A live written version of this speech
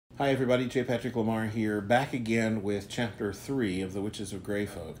Hi everybody, J. Patrick Lemarr here, back again with Chapter 3 of The Witches of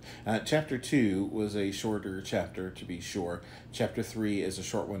Greyfolk. Chapter 2 was a shorter chapter, to be sure. Chapter 3 is a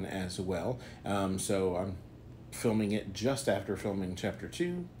short one as well, so I'm filming it just after filming Chapter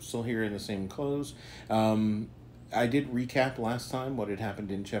 2, still here in the same clothes. I did recap last time what had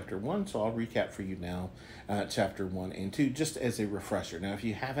happened in Chapter 1, so I'll recap for you now Chapter 1 and 2, just as a refresher. Now, if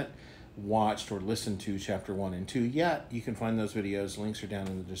you haven't watched or listened to Chapter 1 and 2 yet, you can find those videos. Links are down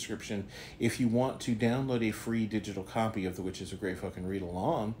in the description. If you want to download a free digital copy of The Witches of Greyfolk and read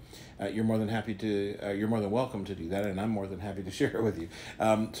along, you're more than welcome to do that, and I'm more than happy to share it with you.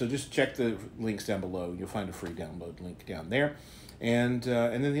 So just check the links down below. You'll find a free download link down there. And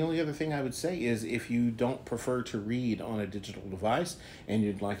then the only other thing I would say is if you don't prefer to read on a digital device and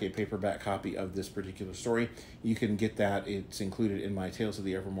you'd like a paperback copy of this particular story, you can get that. It's included in my Tales of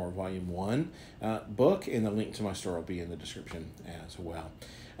the Evermore Volume 1 book, and the link to my store will be in the description as well.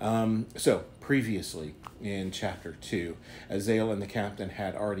 So, previously in Chapter 2, Azale and the captain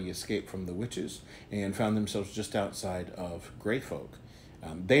had already escaped from the witches and found themselves just outside of Greyfolk.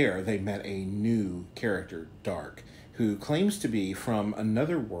 There, they met a new character, Dark, who claims to be from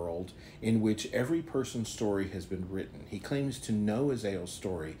another world in which every person's story has been written. He claims to know Azale's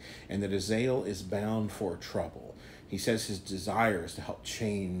story and that Azale is bound for trouble. He says his desire is to help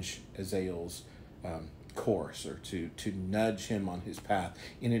change Azale's course, or to nudge him on his path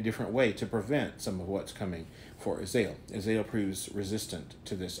in a different way to prevent some of what's coming for Azale. Azale proves resistant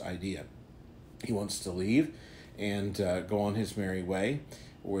to this idea. He wants to leave and go on his merry way,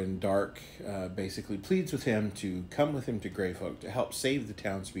 when Dark basically pleads with him to come with him to Greyfolk to help save the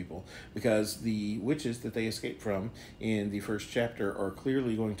townspeople, because the witches that they escaped from in the first chapter are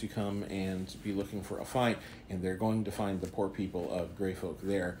clearly going to come and be looking for a fight, and they're going to find the poor people of Greyfolk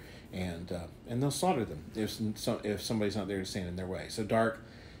there, and they'll slaughter them if somebody's not there to stand in their way. So Dark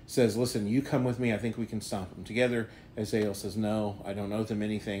says, listen, you come with me, I think we can stop them together. Azale says, no, I don't owe them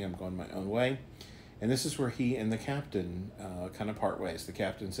anything, I'm going my own way. And this is where he and the captain kind of part ways. The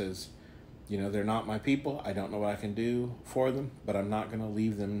captain says, you know, they're not my people. I don't know what I can do for them, but I'm not going to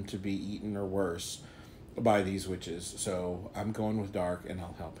leave them to be eaten or worse by these witches. So I'm going with Dark, and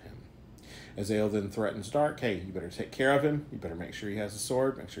I'll help him. Azale then threatens Dark, hey, you better take care of him. You better make sure he has a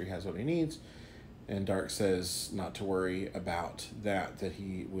sword, make sure he has what he needs. And Dark says not to worry about that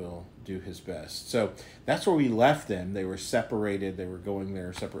he will do his best. So that's where we left them. They were separated. They were going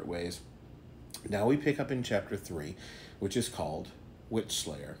their separate ways. Now we pick up in Chapter 3, which is called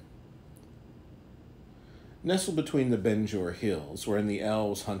Witchslayer. Nestled between the Benjur Hills, wherein the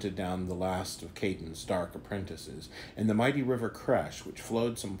elves hunted down the last of Caidan's dark apprentices, and the mighty river Kresh, which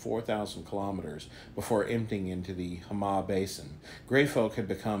flowed some 4,000 kilometers before emptying into the Hama Basin, Greyfolk had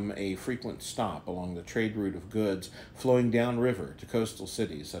become a frequent stop along the trade route of goods flowing downriver to coastal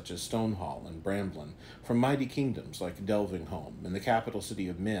cities such as Stonehall and Bramblin, from mighty kingdoms like Delvingholm and the capital city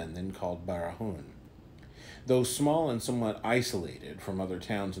of Men, then called Barahun. Though small and somewhat isolated from other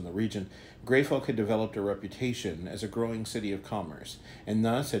towns in the region, Greyfolk had developed a reputation as a growing city of commerce, and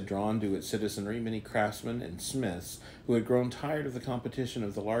thus had drawn to its citizenry many craftsmen and smiths who had grown tired of the competition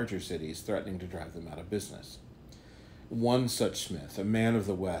of the larger cities, threatening to drive them out of business. One such smith, a man of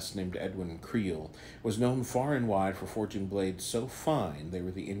the West named Edwin Creel, was known far and wide for forging blades so fine they were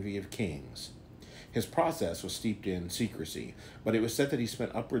the envy of kings. His process was steeped in secrecy, but it was said that he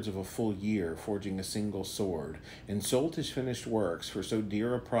spent upwards of a full year forging a single sword, and sold his finished works for so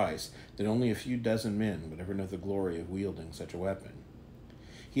dear a price that only a few dozen men would ever know the glory of wielding such a weapon.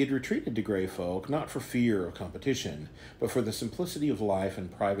 He had retreated to Greyfolk not for fear of competition, but for the simplicity of life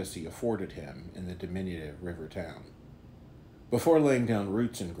and privacy afforded him in the diminutive river town. Before laying down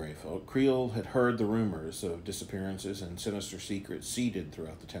roots in Greyfolk, Creel had heard the rumors of disappearances and sinister secrets seeded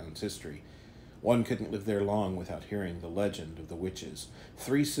throughout the town's history. One couldn't live there long without hearing the legend of the witches,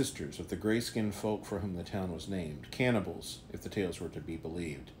 3 sisters of the gray-skinned folk for whom the town was named, cannibals, if the tales were to be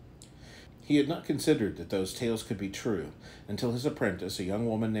believed. He had not considered that those tales could be true until his apprentice, a young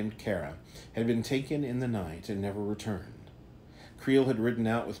woman named Kara, had been taken in the night and never returned. Creel had ridden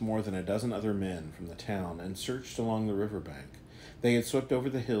out with more than a dozen other men from the town and searched along the riverbank. They had swept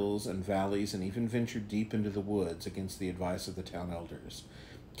over the hills and valleys and even ventured deep into the woods against the advice of the town elders.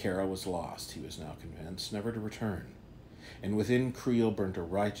 Kara was lost, he was now convinced, never to return, and within Creel burnt a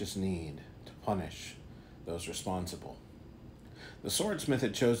righteous need to punish those responsible. The swordsmith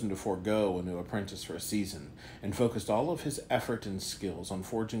had chosen to forego a new apprentice for a season, and focused all of his effort and skills on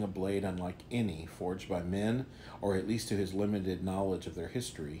forging a blade unlike any forged by men, or at least to his limited knowledge of their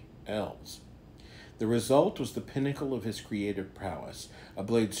history, elves. The result was the pinnacle of his creative prowess, a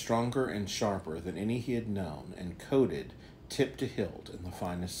blade stronger and sharper than any he had known, and coated tip to hilt in the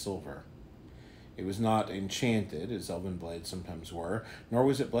finest silver. It was not enchanted, as elven blades sometimes were, nor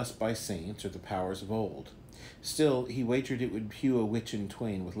was it blessed by saints or the powers of old. Still, he wagered it would hew a witch in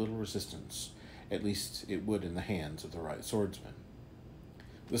twain with little resistance. At least it would in the hands of the right swordsman.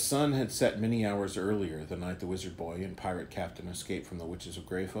 The sun had set many hours earlier the night the wizard boy and pirate captain escaped from the witches of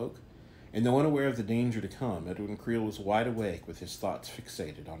Greyfolk, and though unaware of the danger to come, Edwin Creel was wide awake with his thoughts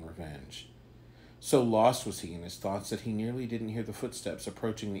fixated on revenge. So lost was he in his thoughts that he nearly didn't hear the footsteps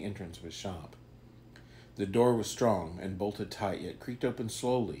approaching the entrance of his shop. The door was strong and bolted tight, yet creaked open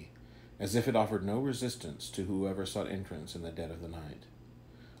slowly, as if it offered no resistance to whoever sought entrance in the dead of the night.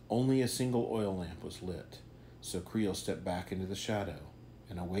 Only a single oil lamp was lit, so Creel stepped back into the shadow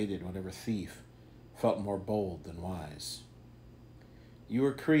and awaited whatever thief felt more bold than wise. "You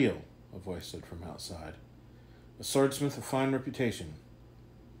are Creel," a voice said from outside. "A swordsmith of fine reputation.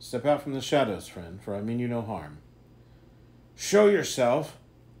 Step out from the shadows, friend, for I mean you no harm." "Show yourself,"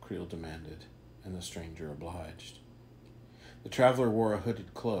 Creel demanded, and the stranger obliged. The traveler wore a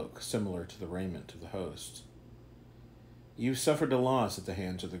hooded cloak, similar to the raiment of the host. "You've suffered a loss at the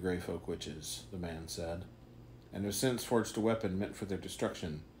hands of the Greyfolk witches," the man said, "and have since forged a weapon meant for their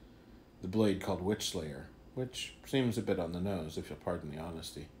destruction, the blade called Witchslayer, which seems a bit on the nose, if you'll pardon the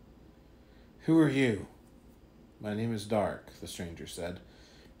honesty." "Who are you?" "My name is Dark," the stranger said,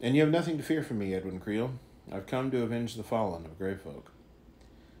 "and you have nothing to fear from me, Edwin Creel. I've come to avenge the fallen of Greyfolk."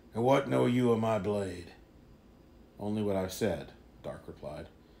 "And what know you of my blade?" "Only what I've said," Dark replied.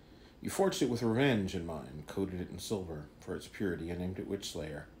 "You forged it with revenge in mind, coated it in silver for its purity, and named it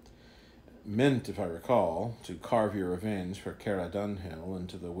Witchslayer. Meant, if I recall, to carve your revenge for Cara Dunhill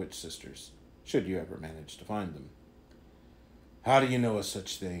into the Witch Sisters, should you ever manage to find them." "How do you know of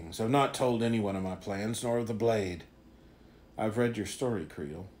such things? I've not told anyone of my plans, nor of the blade." "I've read your story,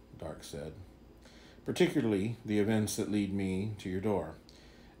 Creel," Dark said, "particularly the events that lead me to your door.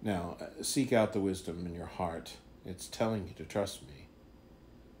 Now, seek out the wisdom in your heart. It's telling you to trust me."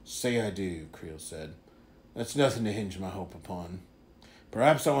 "Say I do," Creel said. "That's nothing to hinge my hope upon.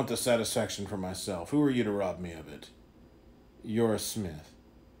 Perhaps I want the satisfaction for myself. Who are you to rob me of it?" "You're a smith.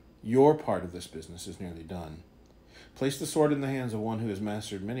 Your part of this business is nearly done. Place the sword in the hands of one who has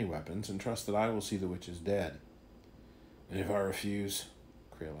mastered many weapons, and trust that I will see the witches dead." "And if I refuse?"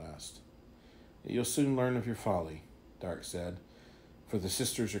 Creel asked. "You'll soon learn of your folly," Dark said, "for the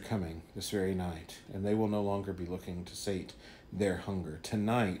sisters are coming this very night, and they will no longer be looking to sate their hunger.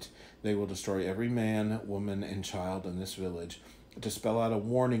 Tonight they will destroy every man, woman, and child in this village, to spell out a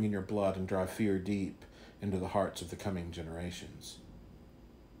warning in your blood and drive fear deep into the hearts of the coming generations."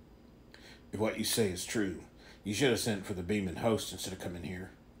 "If what you say is true, you should have sent for the beaming host instead of coming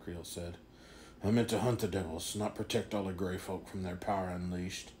here," Creel said. "I meant to hunt the devils, not protect all the Greyfolk from their power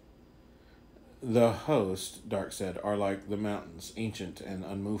unleashed." "The host," Dark said, "are like the mountains, ancient and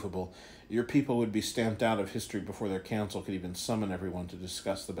unmovable. Your people would be stamped out of history before their council could even summon everyone to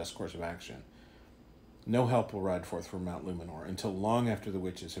discuss the best course of action. No help will ride forth from Mount Luminor until long after the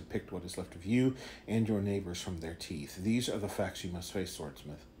witches have picked what is left of you and your neighbors from their teeth. These are the facts you must face,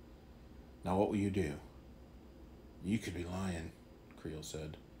 swordsmith. Now what will you do?" "You could be lying," Creel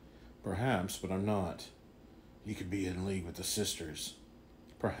said. "Perhaps, but I'm not." "You could be in league with the sisters."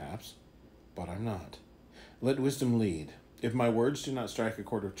 "Perhaps, but I'm not. Let wisdom lead. If my words do not strike a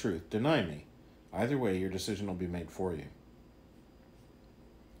chord of truth, deny me. Either way, your decision will be made for you."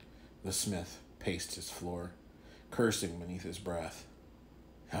 The smith paced his floor, cursing beneath his breath.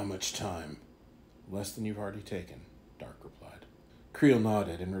 "How much time?" "Less than you've already taken," Dark replied. Creel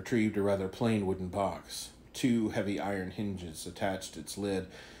nodded and retrieved a rather plain wooden box. 2 heavy iron hinges attached its lid,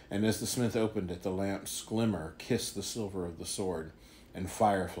 and as the smith opened it, the lamp's glimmer kissed the silver of the sword, and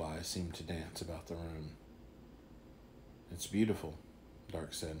fireflies seemed to dance about the room. "It's beautiful,"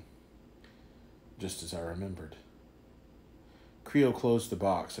 Dark said. "Just as I remembered." Creel closed the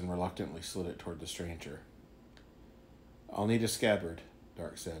box and reluctantly slid it toward the stranger. "I'll need a scabbard,"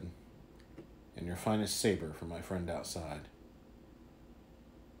 Dark said, "and your finest saber for my friend outside."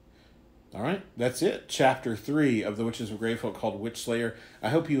 All right, that's it. Chapter 3 of The Witches of Greyfolk, called Witchslayer. I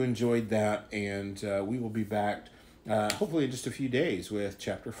hope you enjoyed that, and we will be back hopefully in just a few days with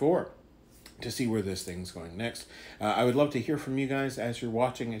Chapter 4 to see where this thing's going next. I would love to hear from you guys as you're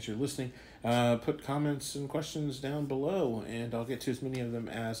watching, as you're listening. Put comments and questions down below, and I'll get to as many of them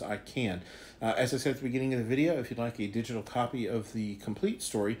as I can. As I said at the beginning of the video, if you'd like a digital copy of the complete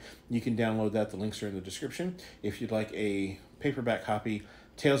story, you can download that. The links are in the description. If you'd like a paperback copy,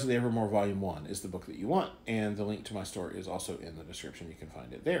 Tales of the Evermore Volume 1 is the book that you want, and the link to my store is also in the description. You can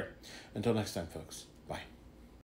find it there. Until next time, folks.